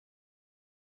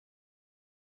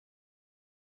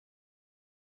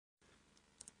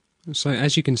So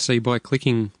as you can see, by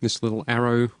clicking this little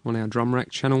arrow on our drum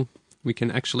rack channel, we can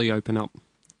actually open up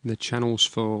the channels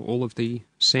for all of the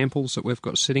samples that we've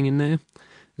got sitting in there,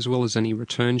 as well as any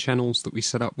return channels that we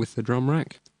set up with the drum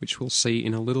rack, which we'll see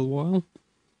in a little while.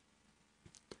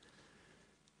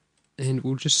 And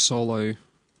we'll just solo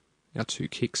our 2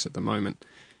 kicks at the moment.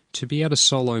 To be able to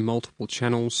solo multiple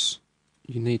channels,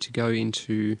 you need to go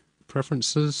into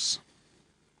Preferences,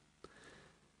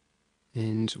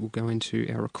 and we'll go into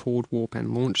our record, warp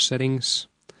and launch settings.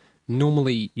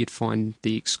 Normally you'd find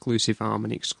the exclusive arm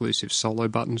and exclusive solo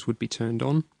buttons would be turned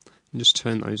on, and just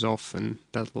turn those off, and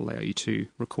that'll allow you to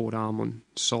record arm and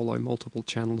solo multiple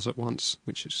channels at once,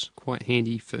 which is quite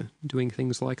handy for doing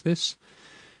things like this.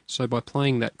 So by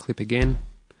playing that clip again,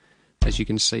 as you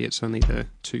can see, it's only the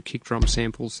 2 kick drum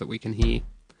samples that we can hear.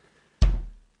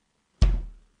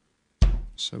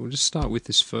 So we'll just start with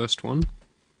this first one.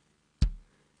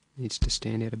 Needs to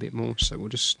stand out a bit more, so we'll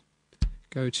just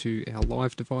go to our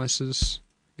live devices,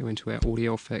 go into our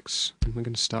audio effects, and we're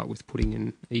going to start with putting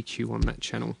an EQ on that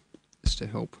channel, just to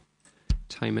help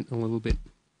tame it a little bit.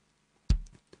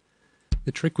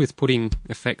 The trick with putting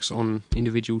effects on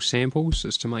individual samples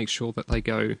is to make sure that they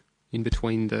go in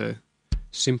between the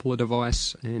simpler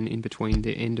device and in between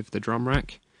the end of the drum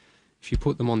rack. If you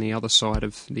put them on the other side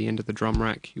of the end of the drum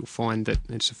rack, you'll find that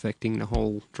it's affecting the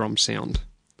whole drum sound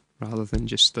rather than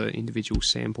just the individual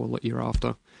sample that you're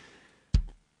after.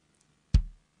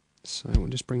 So we'll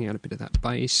just bring out a bit of that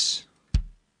bass,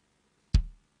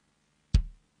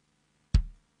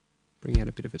 bring out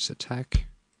a bit of its attack,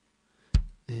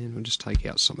 and we'll just take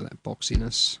out some of that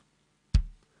boxiness,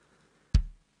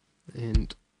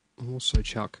 and also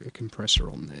chuck a compressor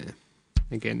on there,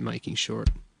 again making sure it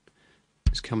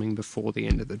is coming before the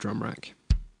end of the drum rack.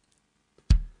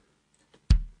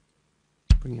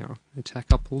 Bring our attack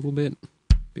up a little bit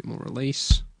more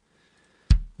release.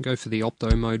 Go for the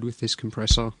opto mode with this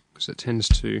compressor, because it tends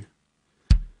to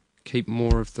keep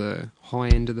more of the high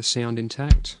end of the sound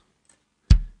intact.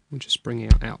 We'll just bring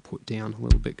our output down a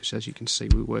little bit, because as you can see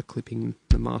we were clipping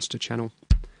the master channel.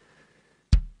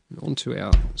 And onto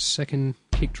our second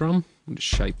kick drum, we'll just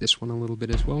shape this one a little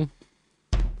bit as well.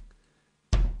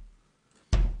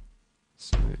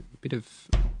 So a bit of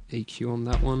EQ on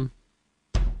that one.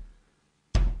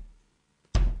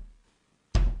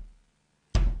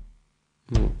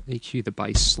 We'll EQ the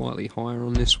bass slightly higher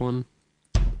on this one,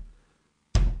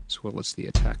 as well as the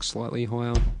attack slightly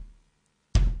higher.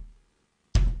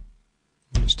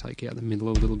 We'll just take out the middle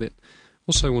a little bit.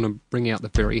 Also want to bring out the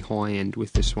very high end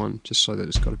with this one, just so that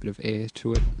it's got a bit of air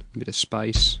to it, a bit of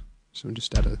space. So we'll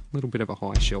just add a little bit of a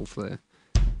high shelf there.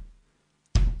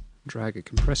 Drag a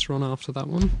compressor on after that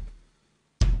one.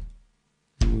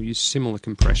 And we'll use similar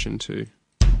compression to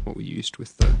what we used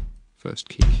with the first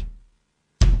kick.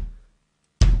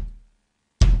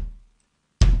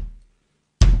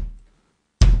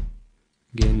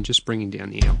 Again, just bringing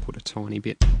down the output a tiny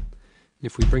bit. And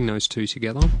if we bring those two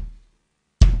together,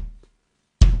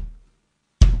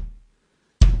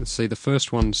 let's see, the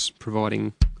first one's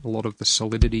providing a lot of the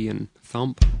solidity and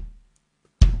thump,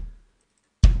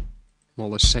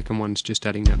 while the second one's just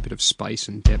adding that bit of space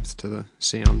and depth to the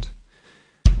sound.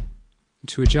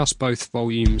 To adjust both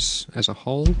volumes as a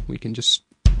whole, we can just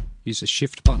use a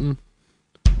shift button.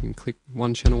 You can click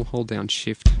one channel, hold down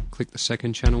shift, click the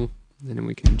second channel, and then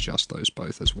we can adjust those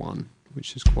both as one,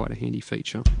 which is quite a handy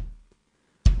feature.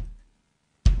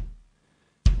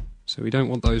 So we don't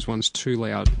want those ones too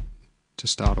loud to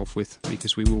start off with,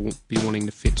 because we will be wanting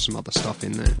to fit some other stuff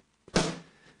in there.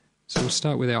 So we'll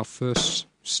start with our first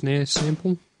snare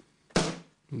sample.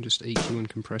 We'll just EQ and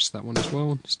compress that one as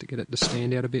well, just to get it to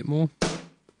stand out a bit more.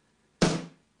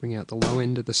 Bring out the low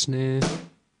end of the snare.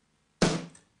 A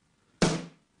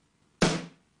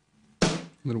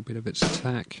little bit of its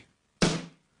attack.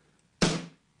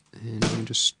 And we'll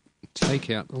just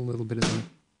take out a little bit of the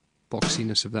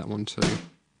boxiness of that one too.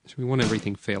 So we want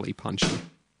everything fairly punchy.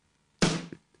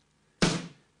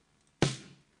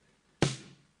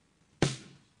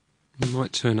 We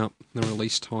might turn up the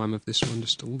release time of this one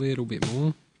just a little bit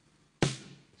more,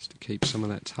 just to keep some of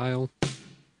that tail.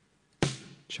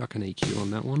 Chuck an EQ on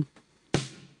that one.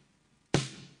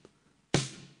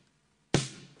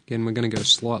 Again, we're going to go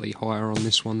slightly higher on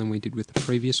this one than we did with the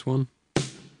previous one,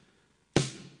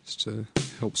 just to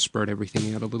help spread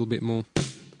everything out a little bit more.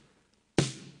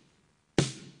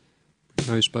 Bring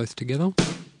those both together.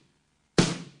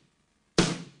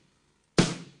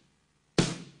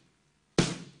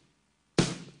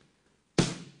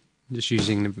 Just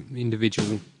using the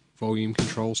individual volume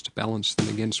controls to balance them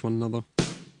against one another.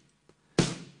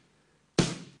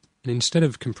 And instead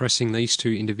of compressing these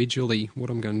two individually, what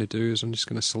I'm going to do is I'm just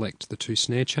going to select the two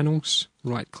snare channels,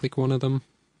 right click one of them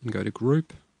and go to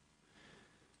group,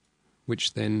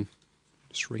 which then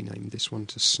just rename this one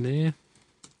to snare.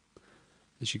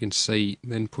 As you can see,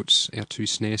 then puts our two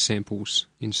snare samples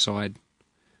inside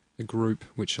a group,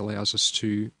 which allows us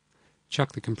to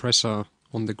chuck the compressor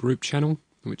on the group channel,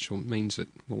 which means it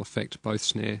will affect both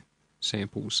snare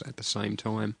samples at the same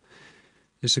time.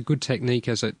 It's a good technique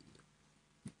as it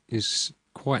is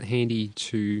quite handy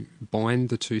to bind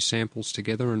the two samples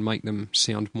together and make them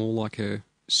sound more like a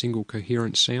single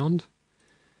coherent sound.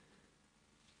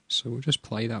 So we'll just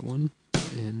play that one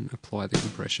and apply the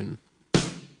compression.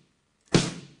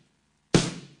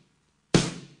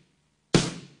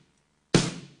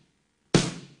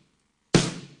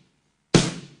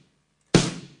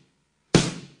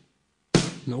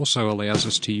 It also allows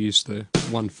us to use the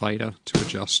one fader to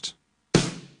adjust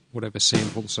whatever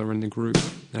samples are in the group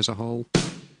as a whole.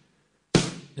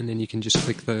 And then you can just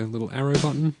click the little arrow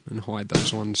button and hide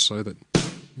those ones so that you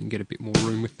can get a bit more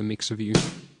room with the mixer view.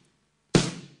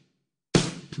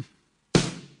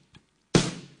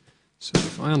 So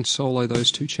if I unsolo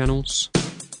those two channels,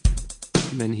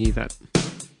 and then hear that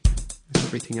with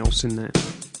everything else in there.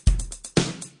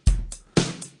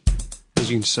 As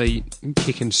you can see,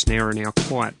 kick and snare are now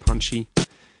quite punchy.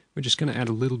 We're just going to add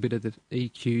a little bit of the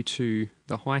EQ to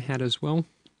the hi-hat as well.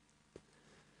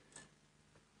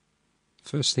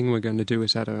 First thing we're going to do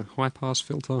is add a high-pass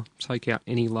filter, take out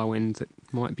any low end that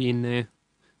might be in there,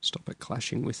 stop it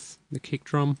clashing with the kick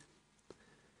drum,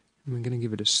 and we're going to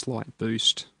give it a slight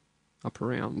boost up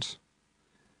around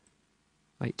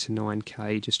 8 to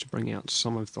 9k just to bring out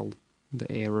some of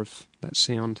the air of that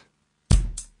sound.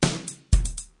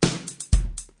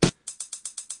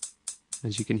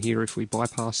 As you can hear, if we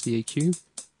bypass the EQ, it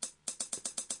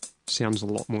sounds a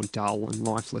lot more dull and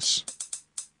lifeless.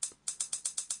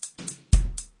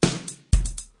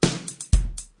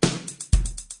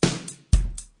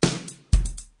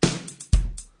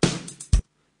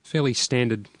 Fairly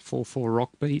standard 4/4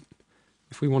 rock beat.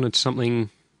 If we wanted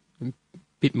something a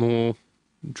bit more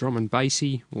drum and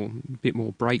bassy or a bit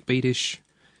more breakbeatish,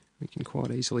 we can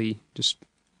quite easily just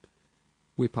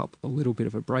whip up a little bit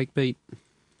of a breakbeat.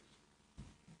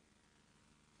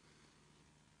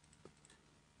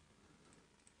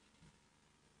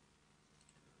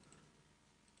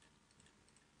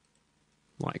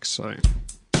 Like so.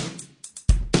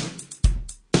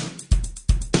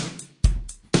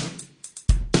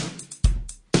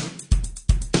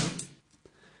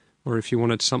 Or if you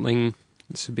wanted something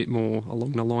that's a bit more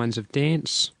along the lines of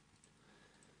dance,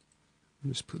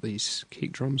 just put these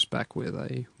kick drums back where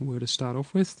they were to start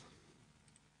off with.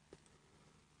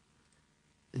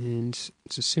 And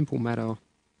it's a simple matter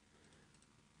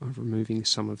of removing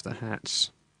some of the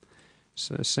hats.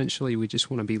 So essentially we just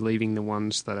want to be leaving the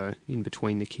ones that are in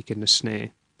between the kick and the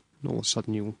snare, and all of a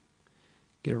sudden you'll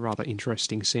get a rather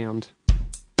interesting sound.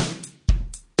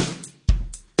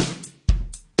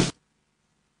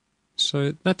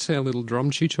 So that's our little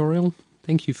drum tutorial.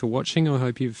 Thank you for watching. I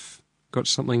hope you've got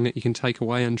something that you can take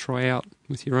away and try out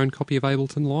with your own copy of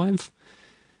Ableton Live.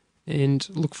 And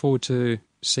look forward to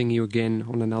seeing you again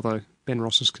on another Ben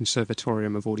Ross's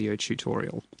Conservatorium of Audio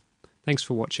tutorial. Thanks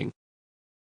for watching.